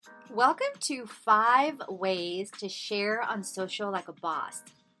Welcome to 5 Ways to Share on Social Like a Boss.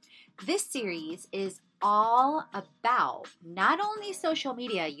 This series is all about not only social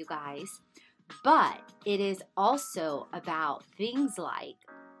media, you guys, but it is also about things like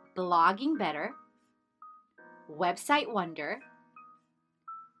blogging better, website wonder,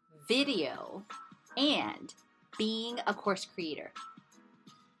 video, and being a course creator.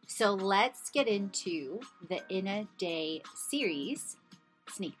 So let's get into the In a Day series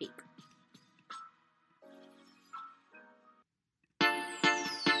sneak peek.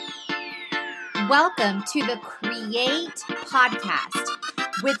 Welcome to the Create Podcast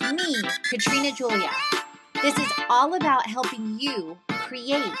with me, Katrina Julia. This is all about helping you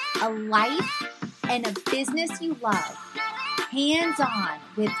create a life and a business you love, hands-on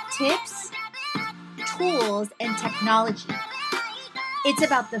with tips, tools, and technology. It's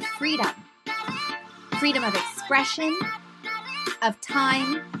about the freedom of expression, of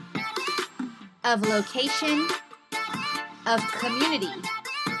time, of location, of community,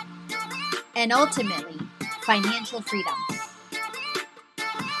 and ultimately, financial freedom.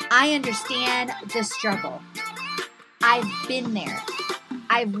 I understand the struggle. I've been there.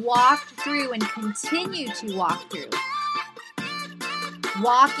 I've walked through and continue to walk through.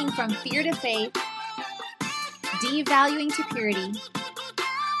 Walking from fear to faith, devaluing to purity,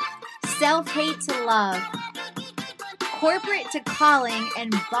 self-hate to love, corporate to calling,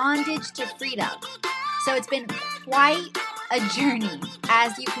 and bondage to freedom. So it's been quite a journey,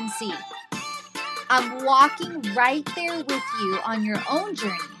 as you can see. I'm walking right there with you on your own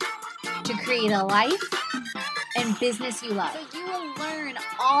journey to create a life and business you love. So you will learn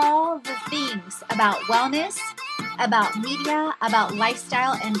all the things about wellness, about media, about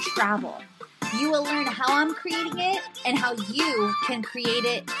lifestyle, and travel. You will learn how I'm creating it and how you can create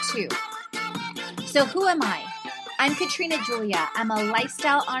it too. So who am I? I'm Katrina Julia. I'm a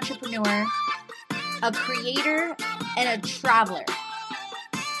lifestyle entrepreneur, a creator, and a traveler.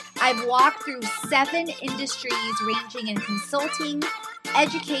 I've walked through 7 industries ranging in consulting,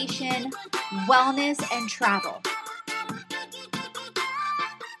 education, wellness, and travel.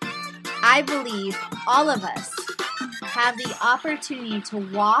 I believe all of us have the opportunity to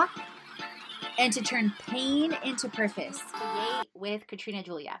walk and to turn pain into purpose. Create with Katrina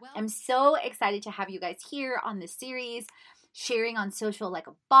Julia. I'm so excited to have you guys here on this series, sharing on social like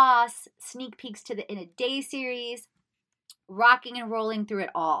a boss, sneak peeks to the In a Day series, rocking and rolling through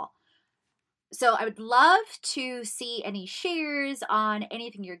it all. So I would love to see any shares on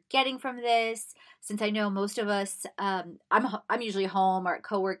anything you're getting from this, since I know most of us, I'm usually home or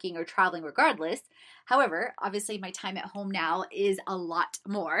co-working or traveling regardless. However, obviously my time at home now is a lot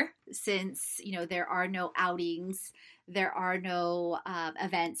more since, there are no outings, there are no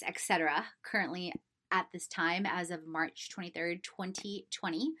events, etc. currently at this time as of March 23rd,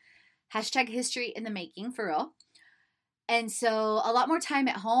 2020. Hashtag history in the making, for real. And so a lot more time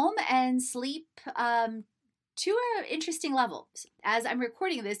at home and sleep to an interesting level. As I'm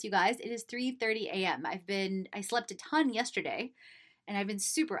recording this, you guys, it is 3:30 a.m. I slept a ton yesterday and I've been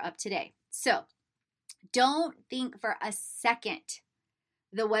super up today. So don't think for a second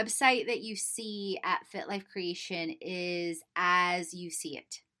the website that you see at Fit Life Creation is as you see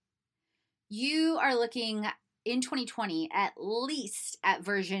it. You are looking in 2020 at least at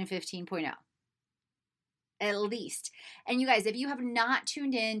version 15.0. At least. And you guys, if you have not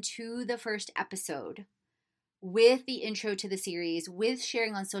tuned in to the first episode with the intro to the series, with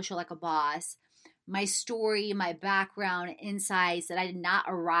sharing on social like a boss, my story, my background, insights, that I did not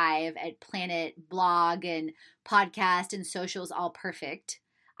arrive at Planet blog and podcast and socials all perfect,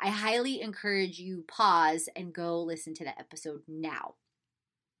 I highly encourage you pause and go listen to that episode now.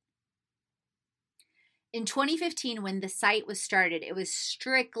 In 2015, when the site was started, it was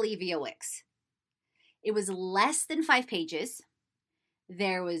strictly via Wix. It was less than 5 pages.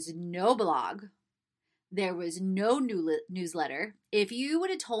 There was no blog. There was no newsletter. If you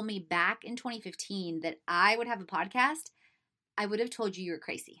would have told me back in 2015 that I would have a podcast, I would have told you were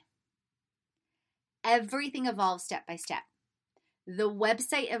crazy. Everything evolved step by step. The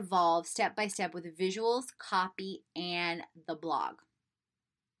website evolved step by step with visuals, copy, and the blog.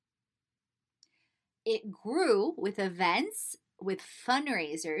 It grew with events, with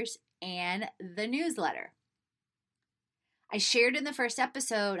fundraisers, and the newsletter. I shared in the first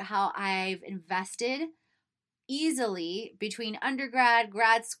episode how I've invested easily between undergrad,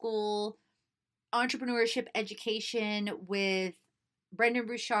 grad school, entrepreneurship education with Brendon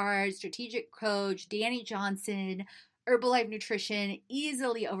Burchard, strategic coach, Danny Johnson, Herbalife Nutrition,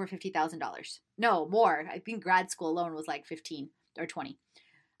 easily over $50,000. No, more. I think grad school alone was like 15 or 20.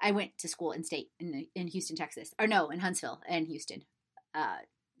 I went to school in state in Houston, Texas. Or no, in Huntsville and Houston.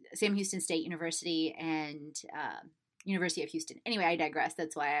 Sam Houston State University and University of Houston. Anyway, I digress.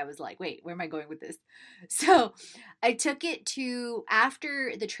 That's why I was like, wait, where am I going with this? So I took it to,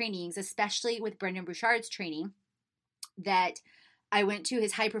 after the trainings, especially with Brendon Burchard's training, that I went to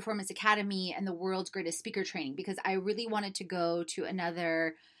his High Performance Academy and the World's Greatest Speaker training, because I really wanted to go to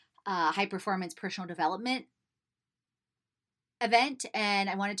another high performance personal development event, and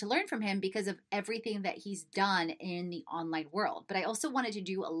I wanted to learn from him because of everything that he's done in the online world. But I also wanted to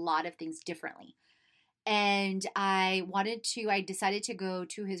do a lot of things differently. And I decided to go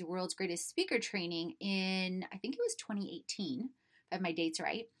to his World's Greatest Speaker training in, I think it was 2018, if I have my dates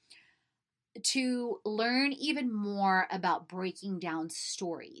right, to learn even more about breaking down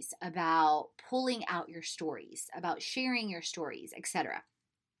stories, about pulling out your stories, about sharing your stories, etc.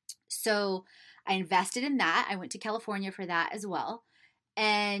 So I invested in that. I went to California for that as well.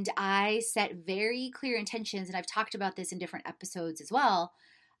 And I set very clear intentions, and I've talked about this in different episodes as well,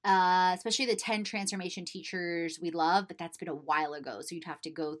 especially the 10 transformation teachers we love, but that's been a while ago, so you'd have to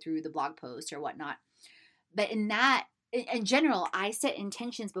go through the blog post or whatnot. But in general, I set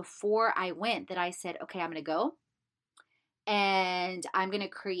intentions before I went that I said, okay, I'm going to go, and I'm going to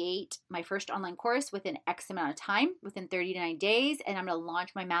create my first online course within X amount of time, within 30 to 90 days, and I'm going to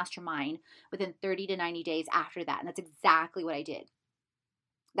launch my mastermind within 30 to 90 days after that. And that's exactly what I did.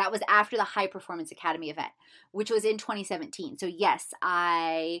 That was after the High Performance Academy event, which was in 2017. So yes,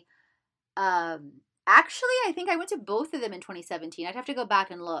 I think I went to both of them in 2017. I'd have to go back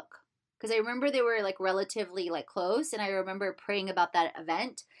and look, because I remember they were like relatively like close, and I remember praying about that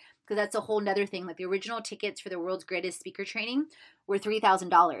event, because that's a whole nother thing. Like the original tickets for the World's Greatest Speaker training were $3,000.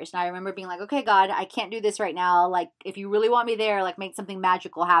 And I remember being like, okay, God, I can't do this right now. Like, if you really want me there, like make something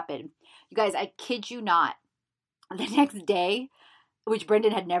magical happen. You guys, I kid you not, the next day, which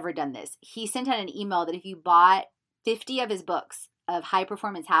Brendon had never done this, he sent out an email that if you bought 50 of his books of high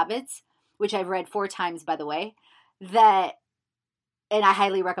performance habits, which I've read 4 times, by the way, and I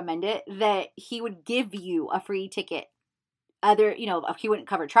highly recommend it, that he would give you a free ticket. He wouldn't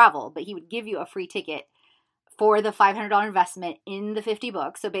cover travel, but he would give you a free ticket for the $500 investment in the 50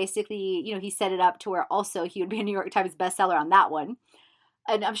 books. So basically, he set it up to where also he would be a New York Times bestseller on that one.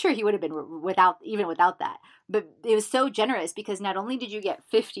 And I'm sure he would have been without that. But it was so generous, because not only did you get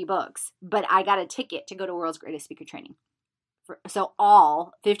 50 books, but I got a ticket to go to World's Greatest Speaker training. So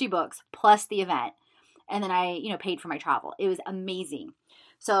all 50 books plus the event. And then I, paid for my travel. It was amazing.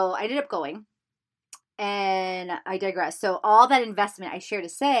 So I ended up going, and I digress. So all that investment, I share to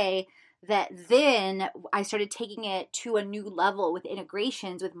say that then I started taking it to a new level with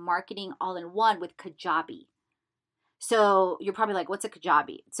integrations with marketing all in one with Kajabi. So you're probably like, what's a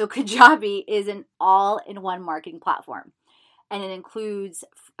Kajabi? So Kajabi is an all-in-one marketing platform. And it includes,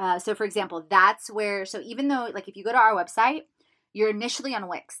 so for example, so even though, like if you go to our website, you're initially on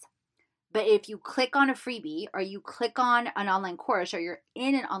Wix. But if you click on a freebie, or you click on an online course, or you're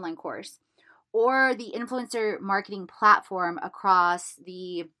in an online course, or the influencer marketing platform across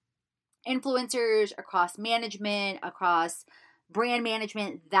the influencers, across management, across brand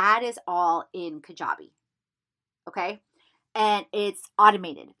management, that is all in Kajabi. Okay. And it's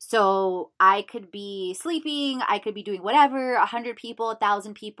automated. So I could be sleeping, I could be doing whatever, 100 people,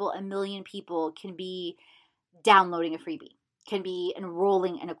 1,000 people, 1,000,000 people can be downloading a freebie, can be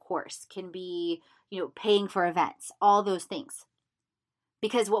enrolling in a course, can be, paying for events, all those things.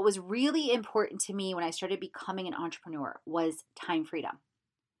 Because what was really important to me when I started becoming an entrepreneur was time freedom.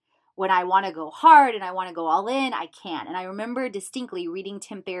 When I want to go hard and I want to go all in, I can. And I remember distinctly reading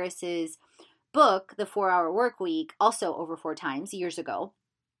Tim Ferriss's book, The 4-Hour Workweek, also over 4 times years ago,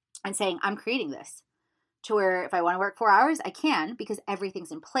 and saying, I'm creating this to where if I want to work 4 hours, I can, because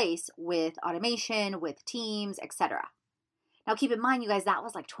everything's in place with automation, with teams, etc. Now, keep in mind, you guys, that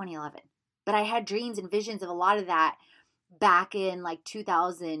was like 2011, but I had dreams and visions of a lot of that back in like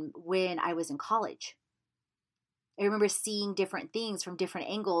 2000 when I was in college. I remember seeing different things from different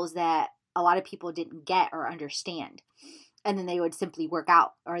angles that a lot of people didn't get or understand. And then they would simply work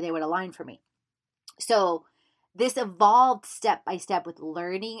out, or they would align for me. So this evolved step by step with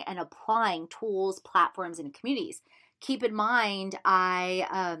learning and applying tools, platforms, and communities. Keep in mind, in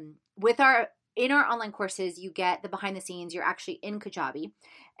our online courses, you get the behind the scenes. You're actually in Kajabi.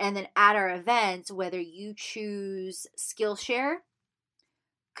 And then at our events, whether you choose Skillshare,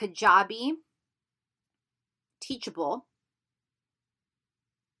 Kajabi, Teachable,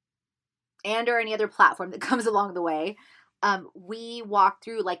 and or any other platform that comes along the way, we walk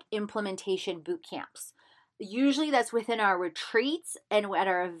through like implementation boot camps. Usually that's within our retreats and at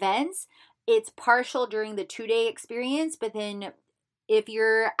our events. It's partial during the 2-day experience, but then if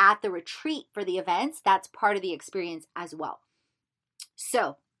you're at the retreat for the events, that's part of the experience as well.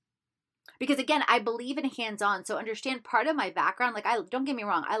 So Because again, I believe in hands-on. So understand part of my background, like don't get me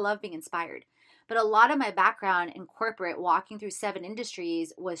wrong, I love being inspired. But a lot of my background in corporate, walking through 7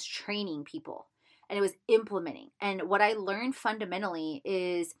 industries, was training people and it was implementing. And what I learned fundamentally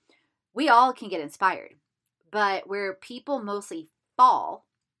is we all can get inspired, but where people mostly fall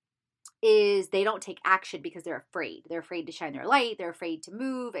is they don't take action because they're afraid. They're afraid to shine their light. They're afraid to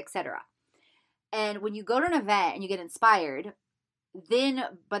move, etc. And when you go to an event and you get inspired, then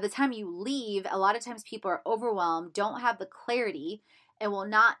by the time you leave, a lot of times people are overwhelmed, don't have the clarity, and will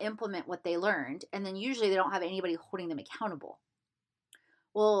not implement what they learned. And then usually they don't have anybody holding them accountable.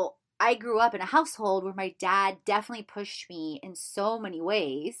 Well, I grew up in a household where my dad definitely pushed me in so many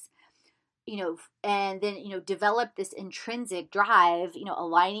ways, and then, developed this intrinsic drive,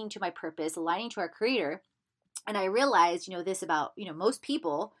 aligning to my purpose, aligning to our creator. And I realized, this about, most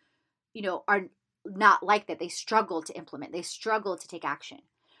people, are not like that. They struggle to implement, they struggle to take action.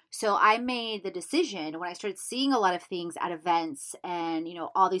 So I made the decision when I started seeing a lot of things at events and,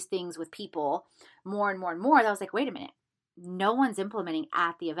 all these things with people more and more and more, that I was like, wait a minute, no one's implementing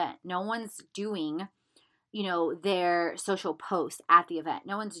at the event. No one's doing, their social posts at the event.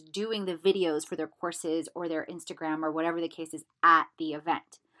 No one's doing the videos for their courses or their Instagram or whatever the case is at the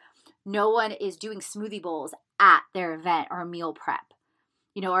event. No one is doing smoothie bowls at their event or meal prep.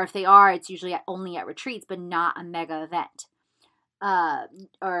 Or if they are, it's usually only at retreats, but not a mega event,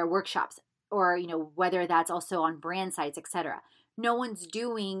 or workshops, or, whether that's also on brand sites, etc. No one's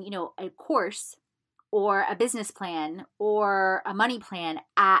doing, a course or a business plan or a money plan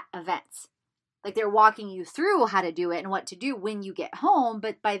at events. Like they're walking you through how to do it and what to do when you get home.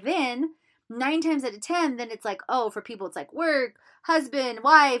 But by then, 9 times out of 10, then it's like, oh, for people, it's like work, husband,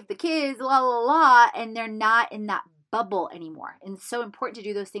 wife, the kids, la, la, la, and they're not in that bubble anymore. And it's so important to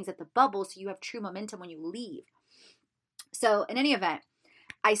do those things at the bubble so you have true momentum when you leave. So in any event,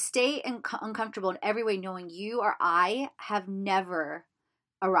 I stay uncomfortable in every way knowing you or I have never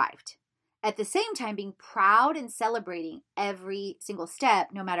arrived. At the same time, being proud and celebrating every single step,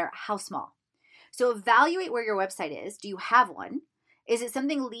 no matter how small. So evaluate where your website is. Do you have one? Is it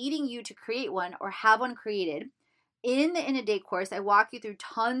something leading you to create one or have one created? In the In a Day course, I walk you through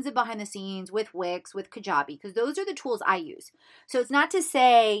tons of behind the scenes with Wix, with Kajabi, because those are the tools I use. So it's not to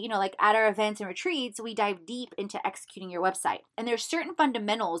say, like at our events and retreats, we dive deep into executing your website. And there's certain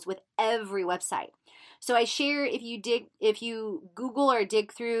fundamentals with every website. So I share, if you Google or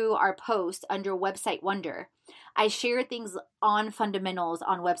dig through our post under Website Wonder, I share things on fundamentals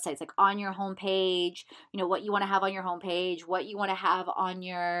on websites, like on your homepage, what you want to have on your homepage, what you want to have on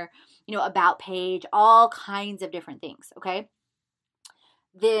your, about page, all kinds of different things, okay?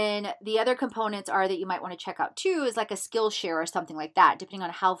 Then the other components are that you might want to check out too is like a Skillshare or something like that, depending on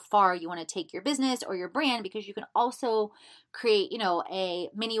how far you want to take your business or your brand, because you can also create, a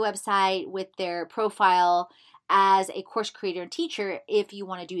mini website with their profile as a course creator and teacher if you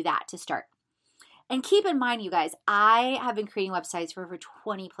want to do that to start. And keep in mind, you guys, I have been creating websites for over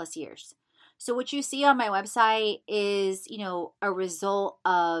 20 plus years. So what you see on my website is, a result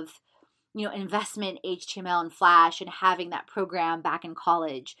of, investment in HTML and Flash and having that program back in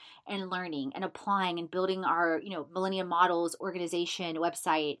college and learning and applying and building our, Millennium Models organization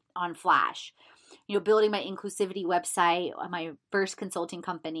website on Flash, building my inclusivity website, my first consulting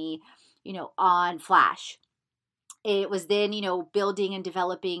company, on Flash. It was then, building and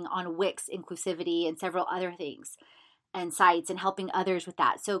developing on Wix inclusivity and several other things and sites and helping others with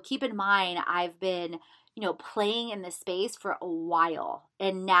that. So keep in mind, I've been, playing in this space for a while.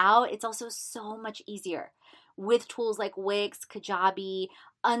 And now it's also so much easier with tools like Wix, Kajabi,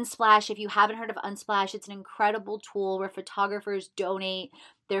 Unsplash. If you haven't heard of Unsplash, it's an incredible tool where photographers donate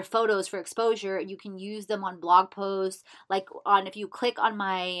their photos for exposure. You can use them on blog posts. If you click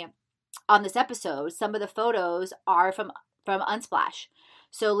on this episode, some of the photos are from Unsplash.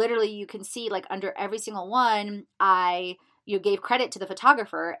 So literally you can see like under every single one, I gave credit to the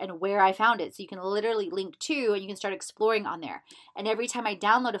photographer and where I found it. So you can literally link to and you can start exploring on there. And every time I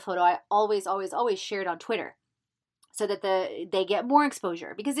download a photo, I always share it on Twitter so that they get more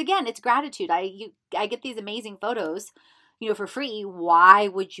exposure. Because again, it's gratitude. I get these amazing photos, for free. Why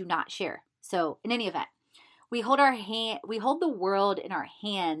would you not share? So in any event, we hold the world in our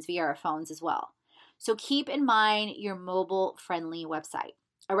hands via our phones as well. So keep in mind your mobile-friendly website.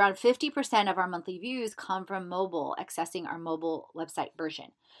 Around 50% of our monthly views come from mobile, accessing our mobile website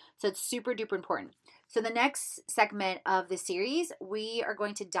version. So it's super duper important. So the next segment of the series, we are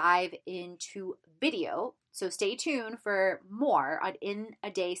going to dive into video. So stay tuned for more on In a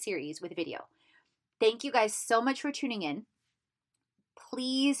Day series with video. Thank you guys so much for tuning in.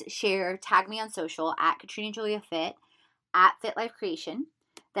 Please share, tag me on social at Katrina Julia Fit, at Fit Life Creation.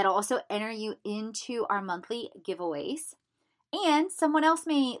 that'll also enter you into our monthly giveaways. And someone else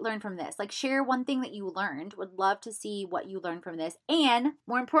may learn from this. Like, share one thing that you learned. Would love to see what you learned from this. And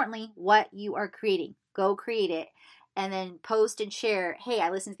more importantly, what you are creating. Go create it and then post and share. Hey, I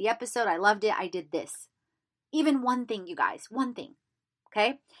listened to the episode. I loved it. I did this. Even one thing, you guys. One thing.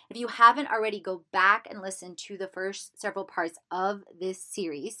 Okay? If you haven't already, go back and listen to the first several parts of this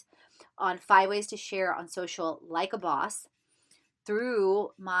series on 5 ways to share on social like a boss,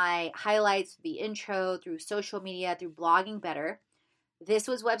 through my highlights, the intro, through social media, through blogging better. This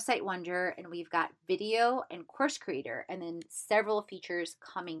was Website Wonder, and we've got video and course creator, and then several features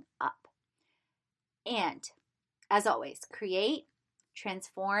coming up. And as always, create,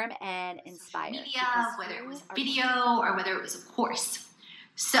 transform, and inspire. Social media, whether it was video or whether it was a course.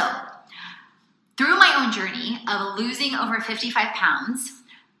 So, through my own journey of losing over 55 pounds,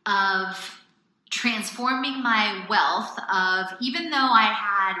 of transforming my wealth, of even though I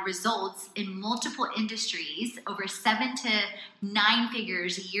had results in multiple industries, over 7 to 9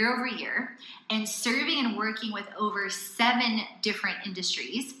 figures year over year, and serving and working with over 7 different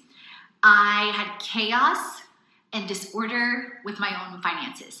industries, I had chaos and disorder with my own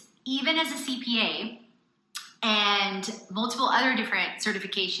finances. Even as a CPA, and multiple other different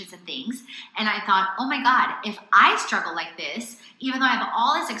certifications and things. And I thought, oh my God, if I struggle like this, even though I have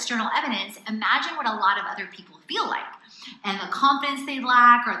all this external evidence, imagine what a lot of other people feel like. And the confidence they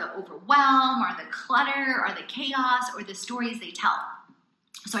lack, or the overwhelm, or the clutter, or the chaos, or the stories they tell.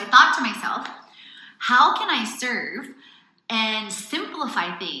 So I thought to myself, how can I serve and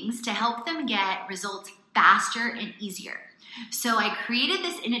simplify things to help them get results faster and easier? So I created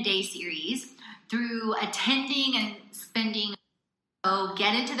this In a Day series through attending and spending. So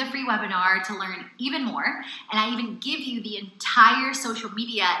get into the free webinar to learn even more. And I even give you the entire social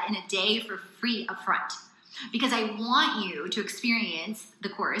media in a day for free upfront. Because I want you to experience the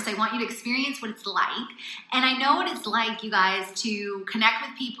course. I want you to experience what it's like. And I know what it's like, you guys, to connect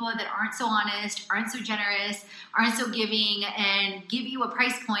with people that aren't so honest, aren't so generous, aren't so giving, and give you a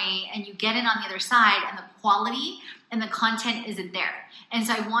price point, and you get in on the other side, and the quality and the content isn't there. And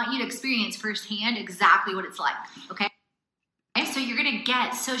so I want you to experience firsthand exactly what it's like, okay? So you're going to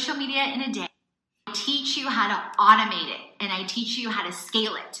get social media in a day. I teach you how to automate it, and I teach you how to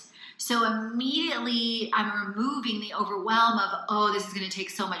scale it. So immediately I'm removing the overwhelm of, oh, this is going to take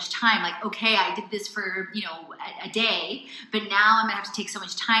so much time. Like, okay, I did this for, a day, but now I'm going to have to take so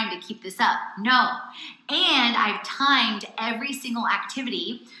much time to keep this up. No. And I've timed every single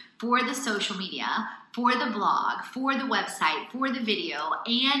activity for the social media, for the blog, for the website, for the video,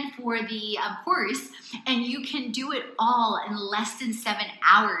 and for the course. And you can do it all in less than 7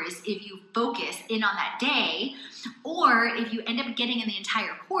 hours if you focus in on that day. Or if you end up getting in the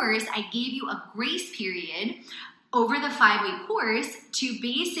entire course, I gave you a grace period over the 5-week course to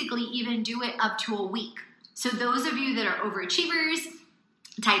basically even do it up to a week. So those of you that are overachievers,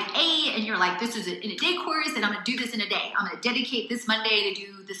 type A, and you're like, this is in a day course, and I'm going to do this in a day. I'm going to dedicate this Monday to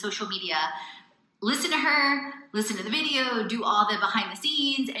do the social media. Listen to her, listen to the video, do all the behind the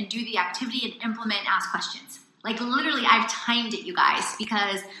scenes, and do the activity and implement, ask questions. Like literally, I've timed it, you guys,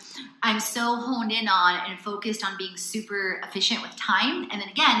 because I'm so honed in on and focused on being super efficient with time. And then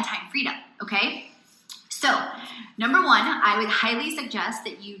again, time freedom, okay? So number 1, I would highly suggest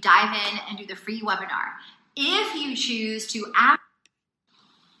that you dive in and do the free webinar. If you choose to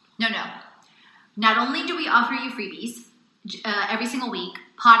not only do we offer you freebies every single week,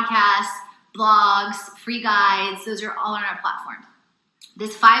 podcasts, blogs, free guides, those are all on our platform.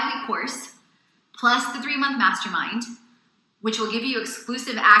 This 5-week course, plus the 3-month mastermind, which will give you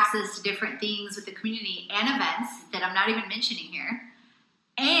exclusive access to different things with the community and events that I'm not even mentioning here,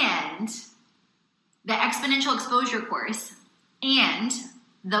 and the exponential exposure course, and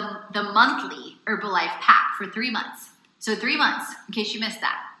the monthly Herbalife pack for 3 months. So 3 months, in case you missed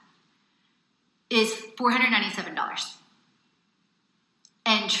that, is $497.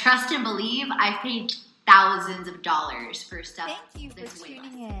 And trust and believe, I've paid thousands of dollars for stuff. Thank you for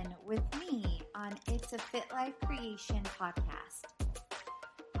tuning in with me on It's a Fit Life Creation podcast.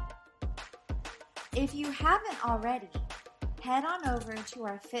 If you haven't already, head on over to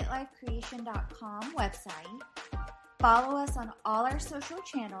our fitlifecreation.com website, follow us on all our social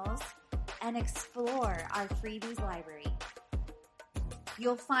channels, and explore our freebies library.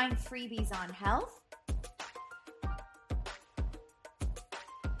 You'll find freebies on health,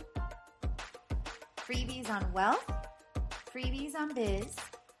 freebies on wealth, freebies on biz,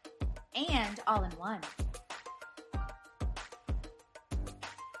 and all in one.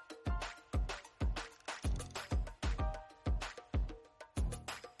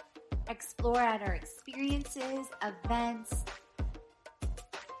 Explore at our experiences, events,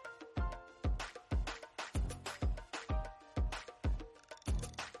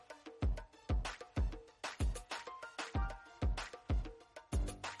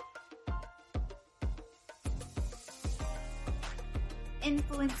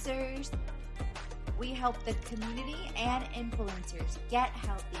 influencers. We help the community and influencers get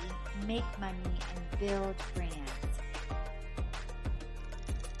healthy, make money, and build brands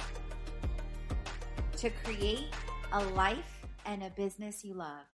to create a life and a business you love.